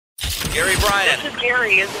Gary Bryan. This is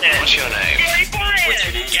Gary, isn't it? What's your name? Gary Bryan. What's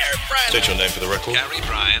your name? Gary Bryan. State your name for the record. Gary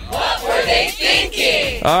Bryan. What were they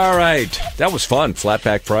thinking? All right. That was fun. Flat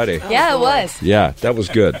Pack Friday. Yeah, it was. Yeah, that was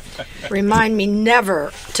good. Remind me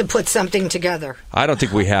never to put something together. I don't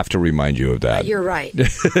think we have to remind you of that. You're right.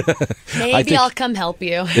 Maybe I'll come help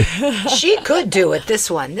you. She could do it,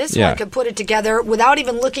 this one. This Yeah. one could put it together without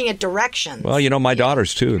even looking at directions. Well, my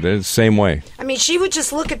daughters, too. They're the same way. I mean, she would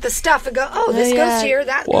just look at the stuff and go, oh, this goes here,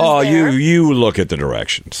 that Well, goes there. you look at the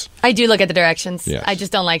directions. I do look at the directions. Yes. I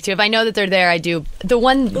just don't like to. If I know that they're there, I do. The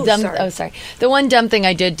one dumb thing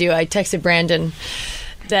I did do, I texted Brandon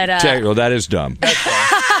that Well, that is dumb.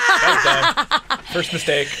 First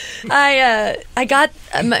mistake. I got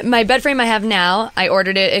my bed frame I have now. I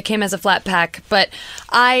ordered it. It came as a flat pack, but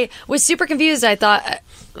I was super confused. I thought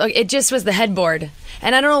it just was the headboard,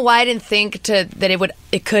 and I don't know why I didn't think that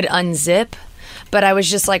it could unzip. But I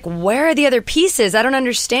was just like, where are the other pieces? I don't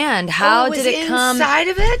understand. How did it come? Inside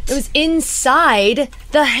of it? It was inside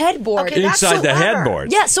the headboard. Okay, that's Inside so the clever.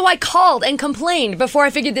 headboard. Yeah, so I called and complained before I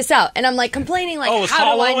figured this out. And I'm like complaining like, Oh, it's how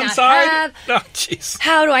do I hollow not inside? have... Oh, jeez.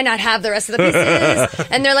 How do I not have the rest of the pieces?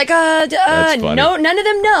 And they're like, That's funny. no, none of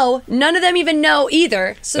them know. None of them even know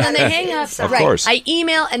either. So then they hang up. Of course. I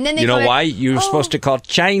email, and then they You go know back, why? You're supposed to call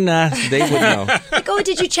China. They would know. like, oh,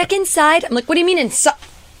 did you check inside? I'm like, what do you mean inside?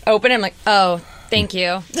 Open it. I'm like, oh, thank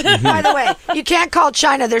you. By the way, you can't call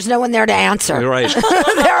China. There's no one there to answer. You're right.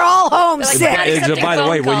 They're all home Like, sick. not accepting By the phone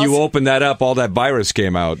way, when you calls. open that up, all that virus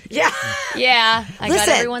came out. Yeah. Yeah. I got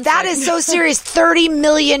Listen, everyone that sick. is so serious. 30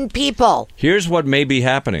 million people. Here's what may be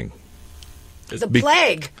happening. The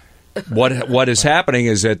plague. What is happening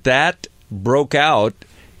is that broke out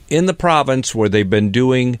in the province where they've been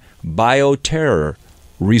doing bioterror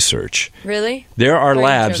research. Really? There are Or are you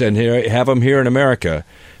labs, joking? and have them here in America,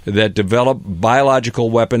 that develop biological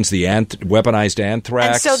weapons, the weaponized anthrax.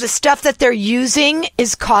 And so the stuff that they're using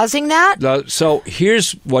is causing that? So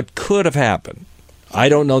here's what could have happened. I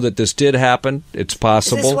don't know that this did happen. It's Is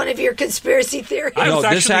possible. this one of your conspiracy theories? I was No,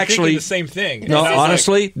 this actually thinking actually- the same thing. No,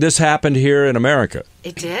 honestly, this happened here in America.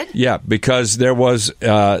 It did? Yeah, because there was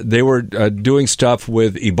they were doing stuff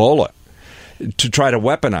with Ebola to try to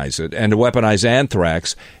weaponize it and to weaponize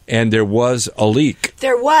anthrax, and there was a leak.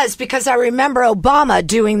 There was, because I remember Obama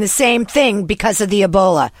doing the same thing because of the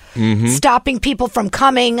Ebola. Stopping people from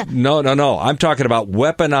coming. No. I'm talking about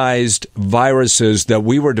weaponized viruses that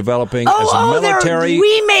we were developing as military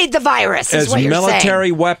we made the virus, is as what you're military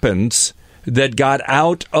saying. weapons that got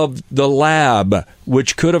out of the lab,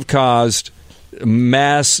 which could have caused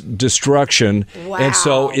mass destruction. Wow. And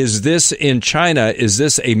so is this in China, is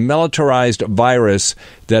this a militarized virus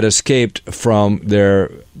that escaped from their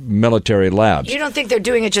military labs? You don't think they're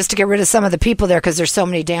doing it just to get rid of some of the people there because there's so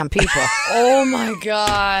many damn people? Oh, my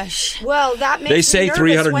gosh. Well, that makes They me say nervous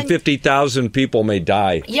 350,000 people may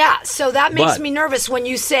die. Yeah, so that makes But me nervous when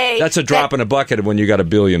you say That's a drop in a bucket when you got a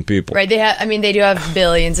billion people. Right, they do have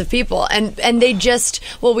billions of people, and they just,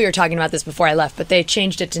 well, we were talking about this before I left, but they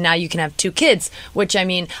changed it to now you can have 2 kids, which, I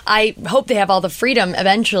mean, I hope they have all the freedom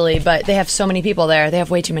eventually, but they have so many people there. They have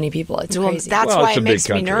way too many people. It's Well, crazy. that's Well, why it's it a big makes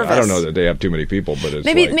me country. nervous. I don't know that they have too many people, but it's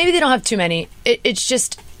maybe like, they don't have too many. It's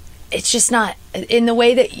just not in the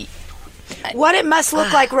way that. What it must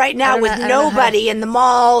look like right now with I don't know how nobody in the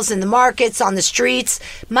malls, in the markets, on the streets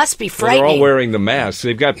must be well, frightening. they're all wearing the masks.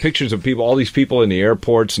 They've got pictures of people, all these people in the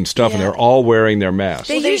airports and stuff, and Yeah. they're all wearing their masks.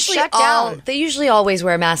 Well, they shut down. They usually always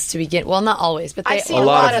wear masks to begin. Well, not always, but I've they seen a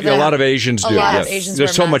lot of them. Asians A do. lot yes. of Asians There's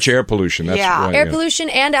wear so much masks. air pollution. That's Yeah. why, air pollution,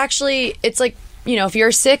 and actually, it's like, if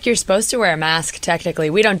you're sick, you're supposed to wear a mask. Technically,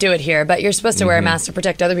 we don't do it here, but you're supposed to wear a mask to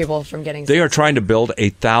protect other people from getting sick. They are trying to build a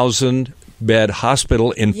 1,000-bed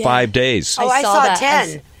hospital in 5 days. Oh, I saw saw that.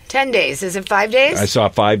 10. 10 days. Is it 5 days? I saw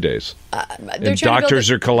 5 days. They're And trying to build doctors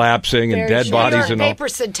it are collapsing and very dead short. bodies New York and all. paper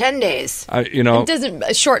said 10 days. It doesn't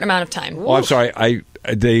a short amount of time. Oh, I'm sorry.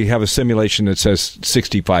 They have a simulation that says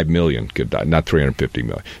 65 million could die, not 350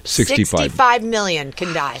 million. 65 million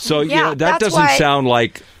can die. So yeah, that that's doesn't why- sound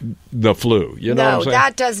like the flu. You know what I'm No, saying?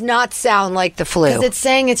 that does not sound like the flu. Because it's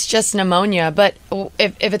saying it's just pneumonia, but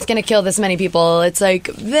if it's going to kill this many people, it's like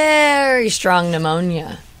very strong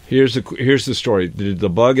pneumonia. Here's the story. Did the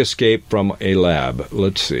bug escape from a lab?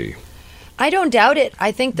 Let's see. I don't doubt it.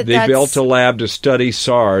 I think They that's... built a lab to study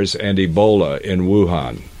SARS and Ebola in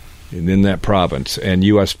Wuhan, in that province. And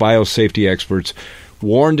U.S. biosafety experts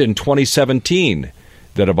warned in 2017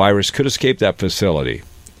 that a virus could escape that facility.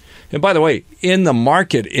 And by the way, in the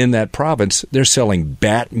market in that province, they're selling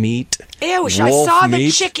bat meat. Ew, I saw the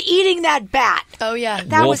chick eating that bat. Oh, yeah.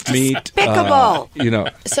 That was despicable.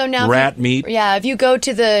 So now rat meat. Yeah, if you go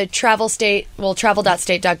to the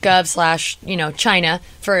travel.state.gov/ China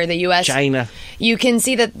for the U.S. China. You can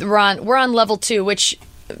see that we're on level 2, which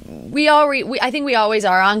I think we always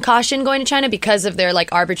are on caution going to China because of their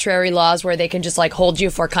like arbitrary laws where they can just like hold you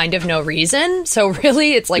for kind of no reason. So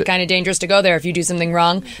really, it's like kind of dangerous to go there if you do something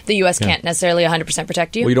wrong. The U.S. can't necessarily 100%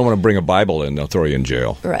 protect you. Well, you don't want to bring a Bible in; they'll throw you in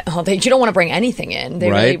jail. Right? Well, you don't want to bring anything in. They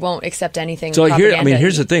really won't accept anything. So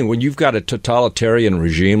here's the thing: when you've got a totalitarian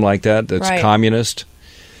regime like that's communist,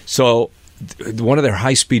 so one of their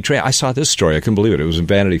high-speed trains. I saw this story. I couldn't believe it. It was in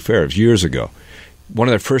Vanity Fair. It was years ago. One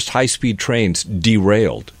of their first high-speed trains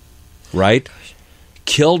derailed, right?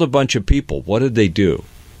 Killed a bunch of people. What did they do?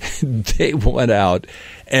 They went out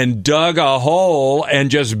and dug a hole and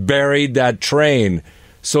just buried that train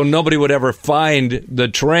so nobody would ever find the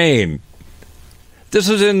train. This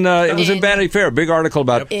was it was in Vanity Fair, a big article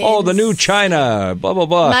about, the new China, blah, blah,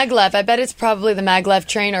 blah. Maglev. I bet it's probably the Maglev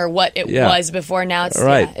train or what it was before. Now it's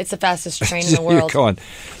it's the fastest train in the world.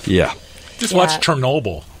 Just watch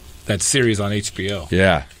Chernobyl. That series on HBO.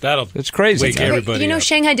 Yeah. It's crazy. Wake everybody up.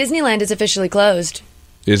 Shanghai Disneyland is officially closed.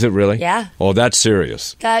 Is it really? Yeah. Oh, that's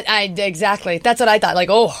serious. Exactly. That's what I thought.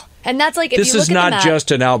 Like, and that's like if this you look is not at the map,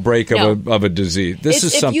 just an outbreak of a disease. This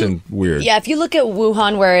is something weird. Yeah, if you look at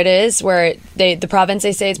Wuhan, where it is, where the province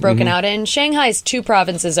they say it's broken out in, Shanghai is 2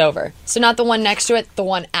 provinces over. So not the one next to it, the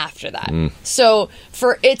one after that. So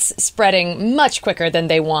it's spreading much quicker than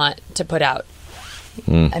they want to put out.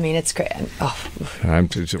 I mean, it's crazy.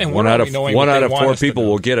 One out of 4 people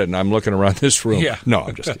will get it, and I'm looking around this room. Yeah. No,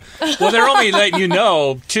 I'm just kidding. Well, they're only letting you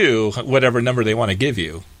know, too, whatever number they want to give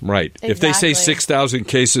you. Right. Exactly. If they say 6,000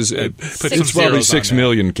 cases, it's probably 6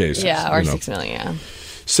 million cases. Yeah, or 6 million, yeah.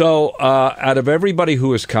 So, out of everybody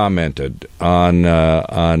who has commented on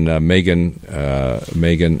Meghan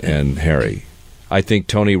and Harry, I think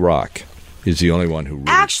Tony Rock is the only one who really...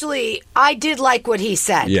 Actually, I did like what he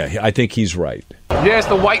said. Yeah, I think he's right. Yeah, it's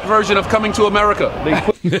the white version of Coming to America.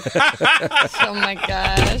 Oh, my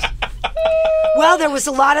gosh. Well, there was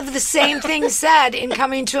a lot of the same things said in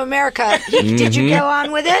Coming to America. Did you go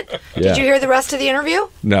on with it? Yeah. Did you hear the rest of the interview?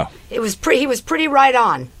 No. He was pretty right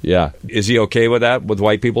on. Yeah. Is he okay with that, with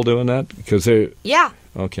white people doing that? Because yeah.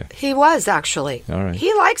 Okay. He was, actually. All right.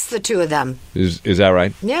 He likes the 2 of them. Is that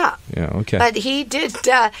right? Yeah. Yeah, okay. But he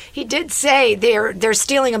did say they're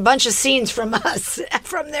stealing a bunch of scenes from us,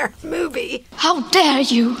 from their movie. How dare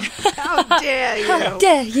you? How dare you? How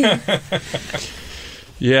dare you?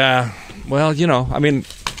 Yeah. Well, I mean,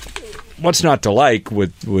 what's not to like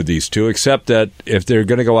with these 2, except that if they're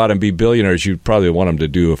going to go out and be billionaires, you'd probably want them to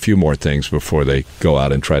do a few more things before they go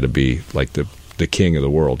out and try to be like the king of the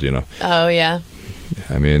world, Oh, yeah.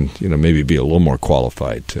 I mean, maybe be a little more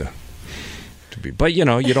qualified to be. But, you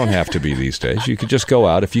don't have to be these days. You could just go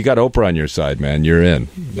out. If you got Oprah on your side, man, you're in.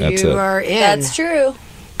 That's you are in. That's true.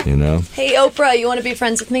 Hey, Oprah, you want to be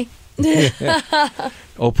friends with me?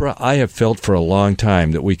 Oprah, I have felt for a long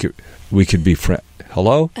time that we could be friends.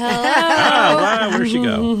 Hello? Wow, where'd she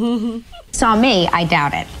go? Saw me, I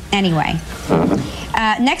doubt it. Anyway,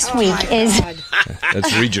 next week is...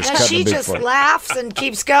 That's Regis cutting she a big just part. laughs and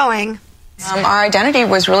keeps going. Our identity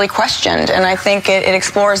was really questioned, and I think it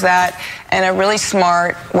explores that in a really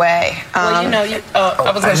smart way. I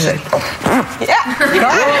was going to say.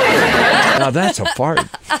 Yeah. Now that's a fart.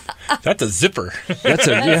 That's a zipper. That's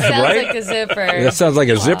a Sounds right. like a zipper. That sounds like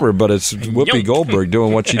a zipper, but it's Whoopi Goldberg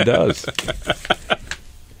doing what she does.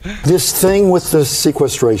 This thing with the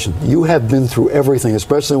sequestration, you have been through everything,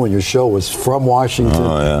 especially when your show was from Washington.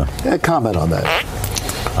 Oh, yeah. Comment on that.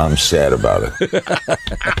 I'm sad about it.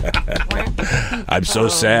 I'm so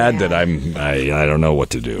sad that I don't know what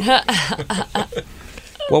to do.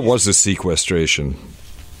 What was the sequestration?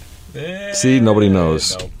 See, nobody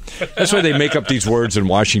knows. That's why they make up these words in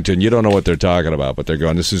Washington. You don't know what they're talking about, but they're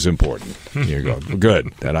going, this is important. You go,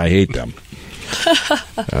 good, and I hate them.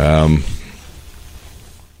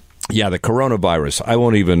 Yeah, the coronavirus. I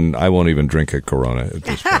won't even drink a Corona at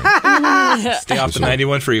this point. Stay off the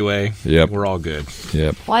 91 freeway. Yep. We're all good.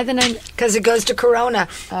 Yep. Why the 90? Because it goes to Corona.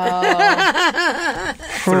 Aha,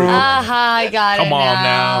 I got it. Come on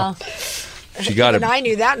now. She got it. And I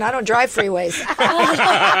knew that, and I don't drive freeways.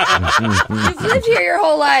 You've lived here your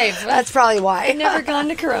whole life. That's probably why. I've never gone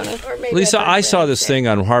to Corona. Or maybe Lisa, I saw this thing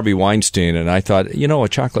on Harvey Weinstein, and I thought, a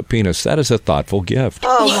chocolate penis, that is a thoughtful gift.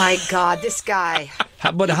 Oh, my God, this guy.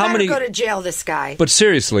 How Better many go to jail, this guy. But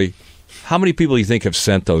seriously, how many people do you think have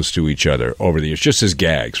sent those to each other over the years, just as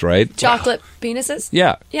gags, right? Chocolate penises?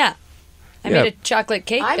 Yeah. Yeah. I made a chocolate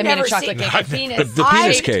cake. I've I made never a chocolate seen- cake. A penis. The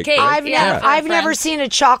penis cake. I've never seen a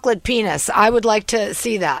chocolate penis. I would like to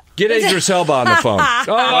see that. Get Idris Elba on the phone.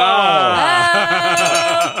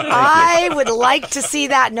 I would like to see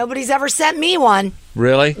that. Nobody's ever sent me one.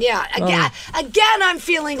 Really? Yeah. Again, I'm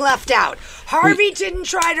feeling left out. Harvey didn't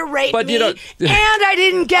try to rape But me, you know- and I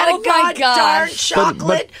didn't get Oh a my darn gosh.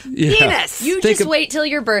 chocolate yeah. penis. You Think just of- wait till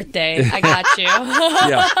your birthday. I got you.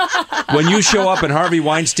 Yeah. When you show up and Harvey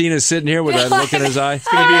Weinstein is sitting here with that look in his eye. The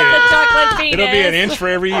chocolate penis. It'll be an inch for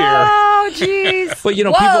every year. Oh, jeez. But you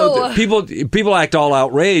know, Whoa. people act all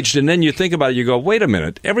outraged, and then you think about it. You go, wait a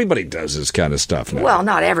minute, everybody does this kind of stuff now. Well,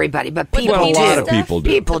 not everybody, but people Well, a do. lot of people do.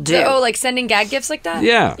 People do. Oh, like sending gag gifts like that?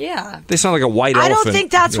 Yeah. Yeah. They sound like a white I elephant. don't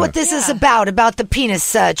think that's what this is about the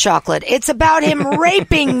penis chocolate. It's about him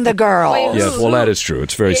raping the girl. Yeah, well, that is true.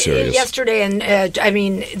 It's very serious. Yesterday, and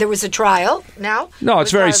there was a trial now. No, it's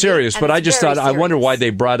with very Harvey, serious, and but I it's just very thought, I wonder serious. why they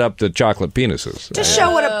brought up the chocolate penises. To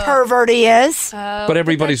show what a pervert he is. But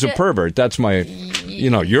everybody's a pervert. That's my,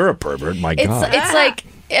 you're a pervert, my God. It's like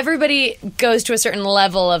everybody goes to a certain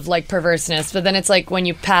level of like perverseness, but then it's like when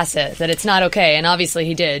you pass it that it's not okay, and obviously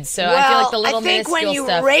he did. So I feel like the little I think when minuscule you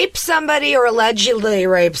stuff. rape somebody or allegedly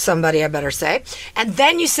rape somebody, I better say, and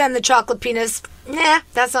then you send the chocolate penis,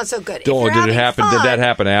 that's not so good. If Oh, you're did it having happen? fun- Did that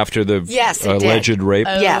happen after the Yes, it alleged did. rape?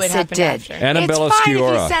 Oh, Yes, it it happened did. after. Annabella It's fine if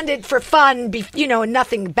Sciorra. you send it for fun, and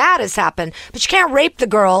nothing bad has happened, but you can't rape the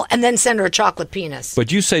girl and then send her a chocolate penis.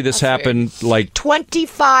 But you say this happened like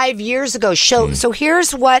 25 years ago. So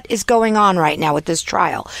here's what is going on right now with this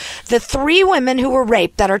trial. The 3 women who were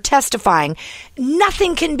raped that are testifying,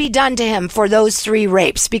 nothing can be done to him for those 3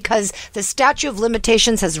 rapes because the statute of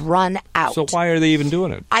limitations has run out. So why are they even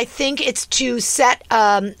doing it? I think it's to set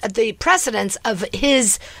the precedence of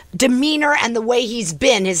his demeanor and the way he's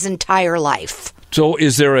been his entire life. So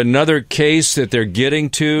is there another case that they're getting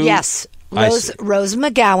to? Yes. I see. Rose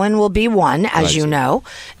McGowan will be one, as you know.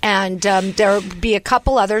 And there'll be a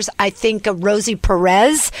couple others. I think Rosie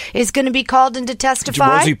Perez is going to be called in to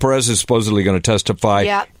testify. Rosie Perez is supposedly going to testify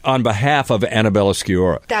Yep. on behalf of Annabella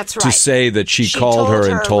Sciorra. That's To right. say that she called told her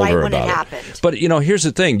and told right her when about it happened. But, here's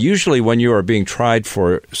the thing. Usually when you are being tried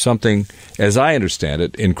for something, as I understand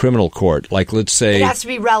it, in criminal court, like let's say... It has to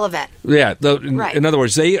be relevant. Yeah. Right. In other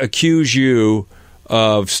words, they accuse you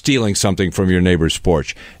of stealing something from your neighbor's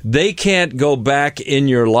porch. They can't go back in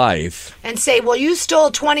your life. And say, well, you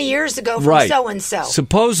stole 20 years ago from so-and-so.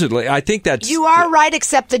 Supposedly. I think that's... You are right,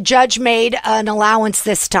 except the judge made an allowance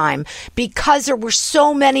this time because there were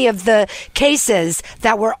so many of the cases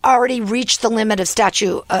that were already reached the limit of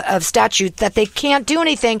statute that they can't do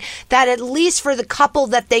anything, that at least for the couple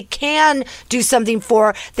that they can do something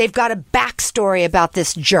for, they've got a backstory about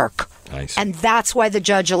this jerk. Nice. And that's why the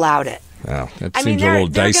judge allowed it. Wow, that I mean, seems a little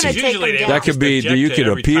they're dicey. gonna take Usually them they down. That could be, you could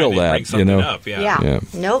appeal that, Yeah.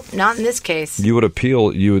 Nope, not in this case. You would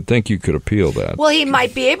think you could appeal that. Well, he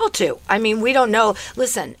might be able to. I mean, we don't know.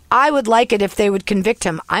 Listen, I would like it if they would convict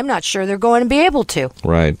him. I'm not sure they're going to be able to.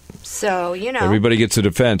 Right. So, Everybody gets a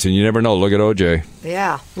defense, and you never know. Look at OJ.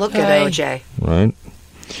 Yeah, look at OJ. Right.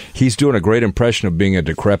 He's doing a great impression of being a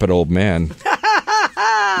decrepit old man.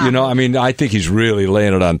 I think he's really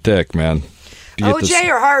laying it on thick, man. OJ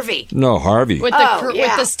or Harvey? No, Harvey. With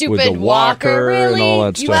the stupid With the walker really? and all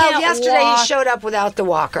that stuff. Well, yesterday he showed up without the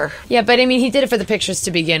walker. Yeah, but I mean, he did it for the pictures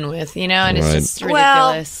to begin with, and it's Right. just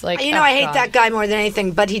ridiculous. Well, I hate that guy more than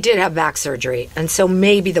anything, but he did have back surgery, and so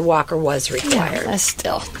maybe the walker was required. Yeah,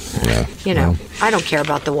 still. Yeah. I don't care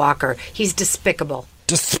about the walker. He's despicable.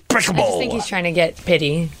 I just think he's trying to get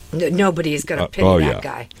pity. Nobody is going to pity that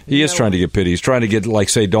guy. He is trying to get pity. He's trying to get,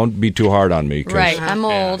 say, don't be too hard on me. 'Cause Right. I'm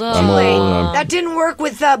old. I'm old. That didn't work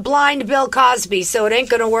with blind Bill Cosby, so it ain't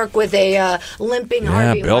going to work with a limping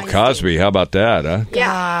Harvey Yeah, Bill Weinstein. Cosby. How about that, huh?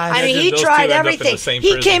 Yeah, I mean, Imagine he those tried two end up in the everything. same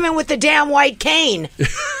He prison. came in with the damn white cane,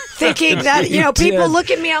 thinking that people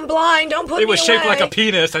look at me, I'm blind. Don't put me It was shaped away. like a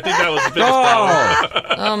penis. I think that was the biggest problem.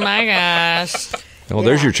 Oh my gosh. Oh,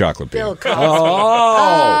 there's your chocolate Bill penis. Cosby.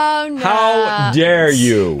 Oh, no. how dare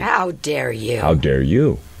you? How dare you? How dare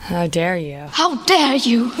you? How dare you? How dare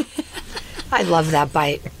you? I love that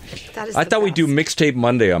bite. That is I the thought we'd do best. Mixtape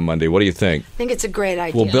Monday on Monday. What do you think? I think it's a great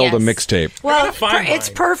idea. We'll build a Yes. mixtape. Well, find it's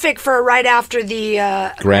mine. perfect for right after the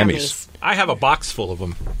Grammys. I have a box full of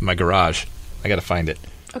them in my garage. I got to find it.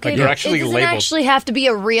 Okay, Like, they're actually it doesn't labeled. actually have to be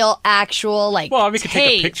a real, actual Well, we could take a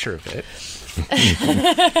tape. picture of it.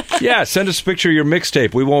 Yeah, send us a picture of your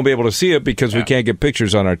mixtape. We won't be able to see it because we can't get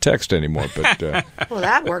pictures on our text anymore. But well,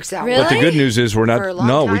 that works out. Really? But the good news is we're not. For a long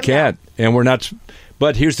No, time we can't, now. and we're not.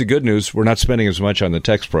 But here's the good news: we're not spending as much on the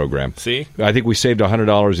text program. See? I think we saved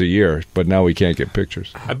 $100 a year, but now we can't get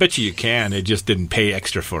pictures. I bet you can. It just didn't pay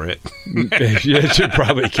extra for it. Yes, you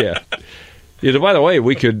probably can. Yeah, by the way,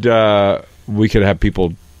 we could have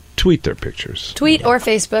people tweet their pictures. Tweet or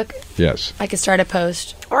Facebook. Yes. I could start a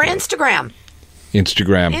post. Or Instagram.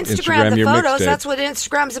 Instagram The your photos. mixtape. That's what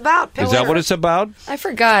Instagram's about. Is that what it's about? I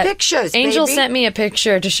forgot. Pictures, Angel baby. sent me a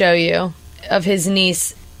picture to show you of his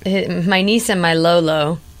niece, my niece and my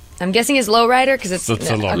Lolo. I'm guessing it's lowrider because it's It's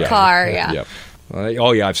a a lowrider. car. Yeah. Yep.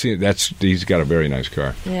 Oh yeah, I've seen it. He's got a very nice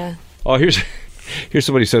car. Yeah. Oh, here's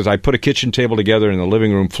somebody says, I put a kitchen table together in the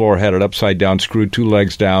living room floor, had it upside down, screwed 2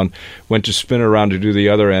 legs down, went to spin it around to do the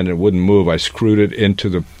other end, and it wouldn't move. I screwed it into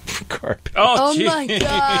the carpet. Oh gee. my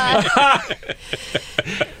god.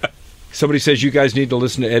 Somebody says, you guys need to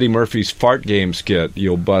listen to Eddie Murphy's Fart Game skit.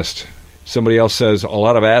 You'll bust. Somebody else says, a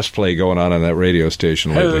lot of ass play going on that radio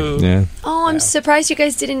station lately. Oh. Yeah. Oh, I'm surprised you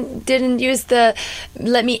guys didn't use the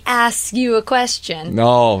 "let me ask you a question."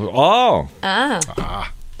 No. Oh.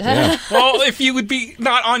 Ah. Yeah. Well, if you would be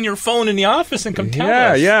not on your phone in the office and come tell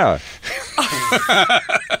us. Yeah.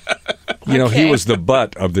 You know, he Okay. was the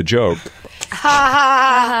butt of the joke.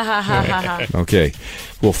 Okay.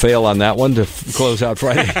 We'll fail on that one to close out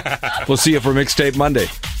Friday. We'll see you for Mixtape Monday.